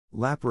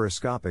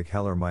Laparoscopic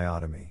Heller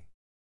Myotomy.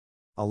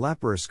 A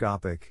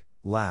laparoscopic,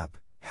 lap,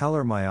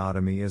 Heller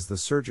myotomy is the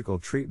surgical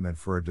treatment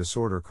for a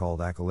disorder called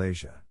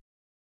achalasia.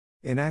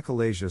 In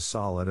achalasia,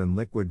 solid and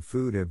liquid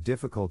food have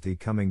difficulty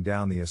coming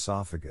down the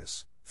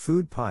esophagus,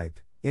 food pipe,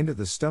 into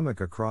the stomach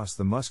across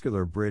the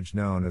muscular bridge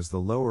known as the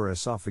lower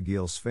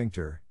esophageal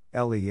sphincter,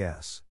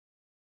 LES.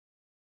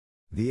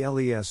 The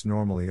LES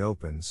normally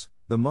opens,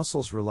 the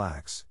muscles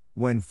relax,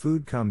 when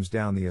food comes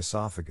down the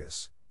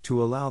esophagus,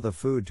 to allow the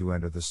food to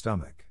enter the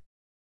stomach.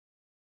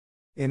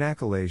 In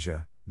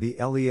achalasia, the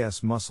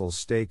LES muscles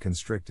stay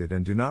constricted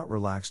and do not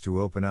relax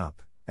to open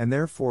up, and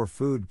therefore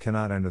food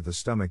cannot enter the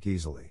stomach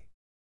easily.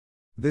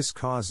 This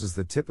causes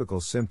the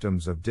typical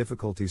symptoms of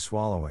difficulty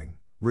swallowing,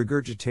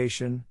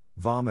 regurgitation,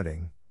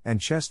 vomiting,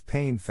 and chest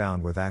pain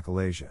found with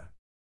achalasia.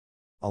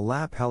 A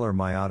lap Heller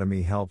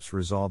myotomy helps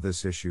resolve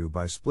this issue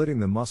by splitting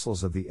the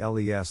muscles of the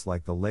LES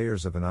like the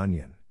layers of an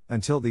onion,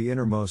 until the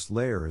innermost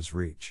layer is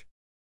reached.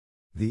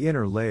 The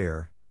inner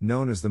layer,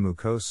 known as the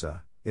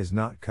mucosa, is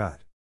not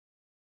cut.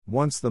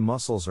 Once the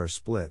muscles are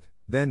split,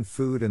 then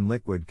food and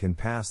liquid can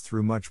pass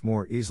through much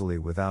more easily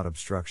without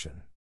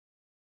obstruction.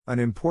 An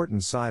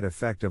important side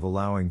effect of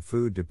allowing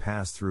food to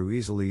pass through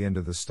easily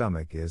into the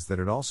stomach is that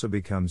it also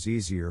becomes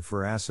easier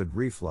for acid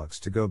reflux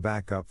to go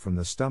back up from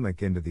the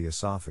stomach into the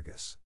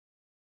esophagus.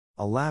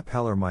 A lap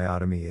Heller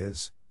myotomy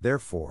is,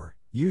 therefore,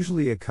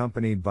 usually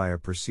accompanied by a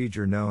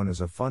procedure known as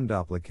a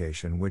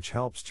fundoplication, which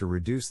helps to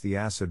reduce the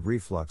acid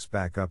reflux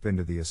back up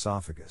into the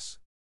esophagus.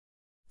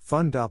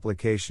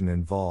 Fundoplication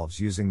involves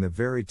using the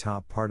very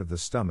top part of the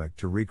stomach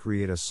to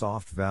recreate a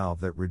soft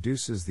valve that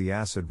reduces the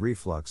acid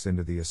reflux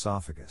into the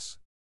esophagus.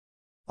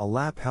 A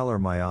lap Heller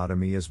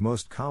myotomy is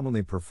most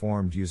commonly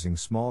performed using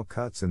small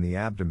cuts in the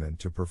abdomen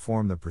to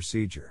perform the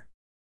procedure.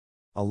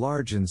 A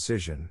large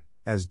incision,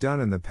 as done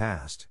in the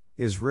past,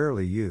 is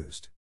rarely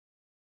used.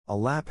 A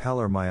lap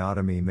Heller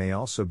myotomy may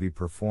also be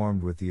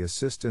performed with the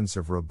assistance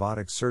of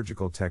robotic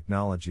surgical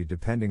technology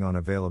depending on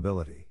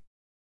availability.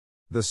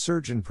 The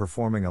surgeon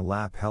performing a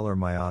lap Heller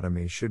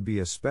myotomy should be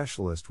a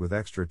specialist with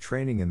extra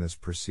training in this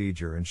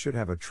procedure and should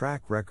have a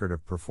track record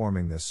of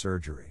performing this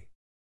surgery.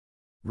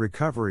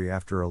 Recovery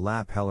after a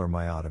lap Heller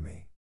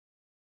myotomy.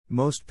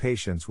 Most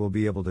patients will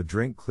be able to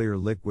drink clear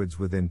liquids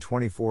within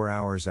 24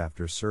 hours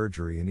after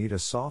surgery and eat a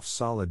soft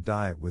solid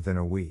diet within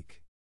a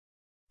week.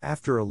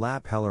 After a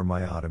lap Heller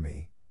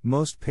myotomy,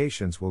 most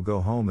patients will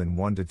go home in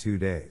 1 to 2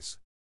 days.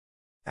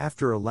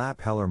 After a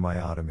lap Heller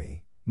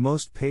myotomy,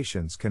 most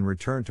patients can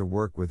return to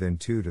work within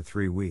 2 to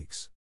 3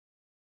 weeks.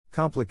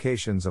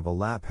 Complications of a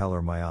lap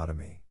Heller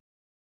myotomy.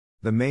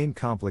 The main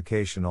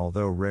complication,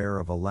 although rare,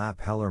 of a lap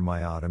Heller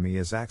myotomy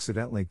is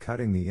accidentally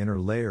cutting the inner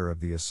layer of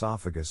the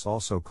esophagus,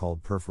 also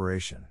called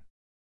perforation.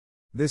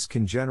 This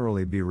can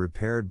generally be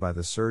repaired by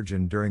the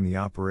surgeon during the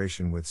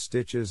operation with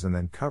stitches and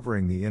then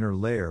covering the inner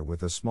layer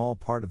with a small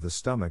part of the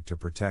stomach to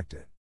protect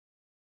it.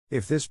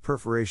 If this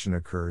perforation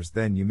occurs,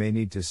 then you may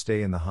need to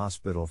stay in the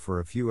hospital for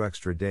a few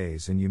extra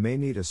days, and you may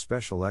need a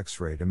special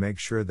X-ray to make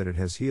sure that it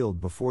has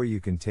healed before you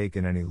can take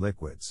in any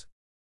liquids.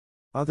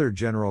 Other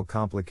general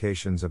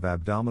complications of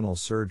abdominal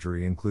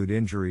surgery include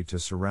injury to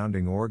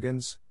surrounding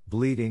organs,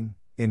 bleeding,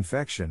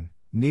 infection,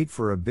 need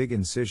for a big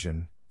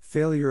incision,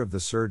 failure of the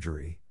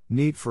surgery,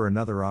 need for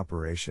another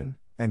operation,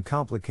 and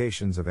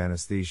complications of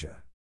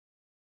anesthesia.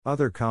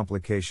 Other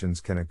complications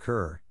can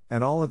occur,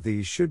 and all of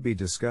these should be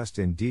discussed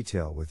in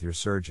detail with your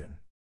surgeon.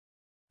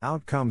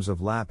 Outcomes of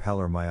lap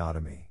Heller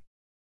myotomy.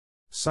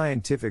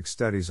 Scientific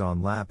studies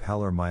on lap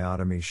Heller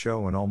myotomy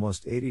show an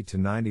almost 80 to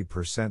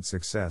 90%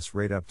 success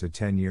rate up to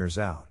 10 years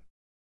out.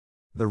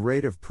 The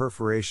rate of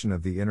perforation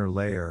of the inner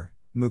layer,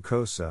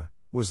 mucosa,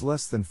 was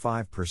less than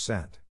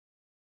 5%.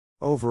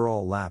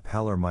 Overall, lap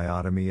Heller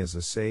myotomy is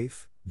a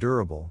safe,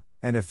 durable,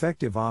 and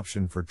effective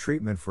option for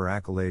treatment for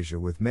achalasia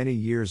with many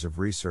years of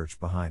research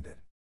behind it.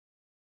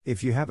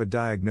 If you have a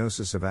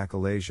diagnosis of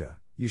achalasia,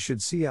 you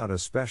should seek out a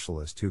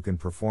specialist who can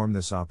perform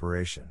this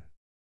operation.